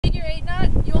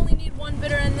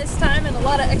a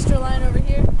lot of extra line over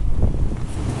here.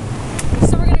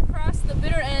 So we're going to cross the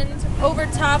bitter end over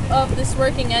top of this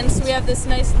working end. So we have this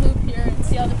nice loop here, and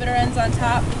see all the bitter ends on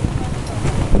top.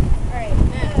 Alright,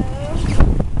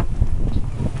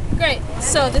 Great,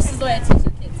 so this is the way I teach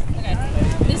the kids. Okay,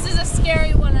 this is a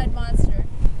scary one-eyed monster.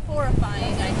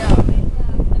 Horrifying, I know.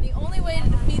 And the only way to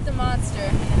defeat the monster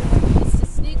is to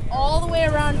sneak all the way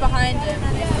around behind him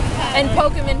and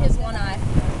poke him in his one eye.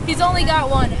 He's only got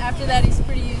one. After that, he's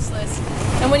pretty useless.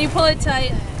 And when you pull it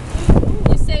tight,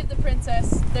 you save the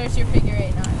princess. There's your figure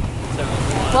 8 knot.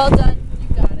 Well done.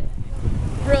 You got it.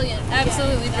 Brilliant.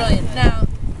 Absolutely brilliant. Now,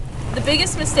 the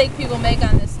biggest mistake people make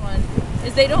on this one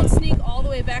is they don't sneak all the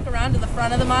way back around to the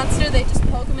front of the monster. They just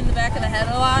poke him in the back of the head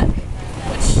a lot,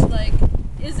 which, like,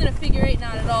 isn't a figure 8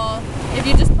 knot at all. If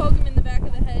you just poke him in the back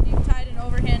of the head, you've tied an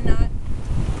overhand knot.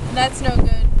 And that's no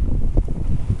good.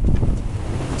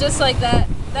 Just like that.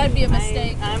 That'd be a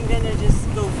mistake. I'm gonna just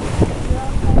go for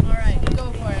it. Alright,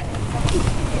 go for it.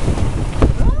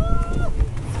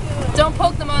 Don't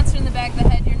poke the monster in the back of the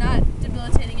head. You're not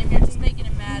debilitating him. You're just making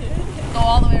him mad. Go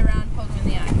all the way around, poke him in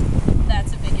the eye.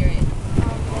 That's a figure 8.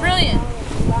 Brilliant.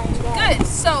 Good.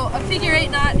 So a figure 8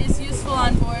 knot is useful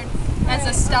on board as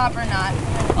a stopper knot.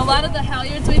 A lot of the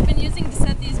halyards we've been using to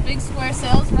set these big square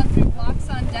sails run through blocks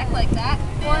on deck like that.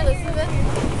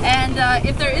 And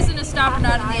if there isn't a stopper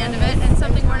knot at the end of it, and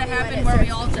something were to happen where we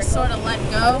all just sort of let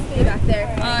go,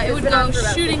 it would go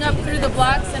shooting up through the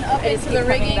blocks and up into the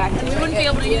rigging, and we wouldn't be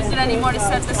able to use it anymore to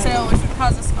set the sail, which would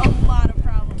cause us a lot of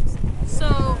problems.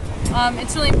 So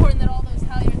it's really important that all those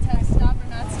halyards have stopper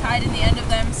knots tied in the end of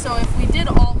them, so if we did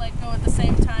all let go at the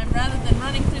same time, rather than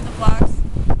running through the blocks,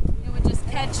 it would just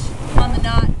catch on the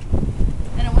knot,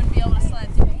 and it wouldn't be able to slide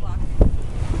through the block.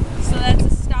 So that's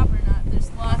a stopper knot.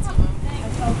 There's lots of them,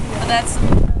 but that's the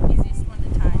easiest one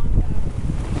to tie.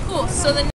 Cool. So the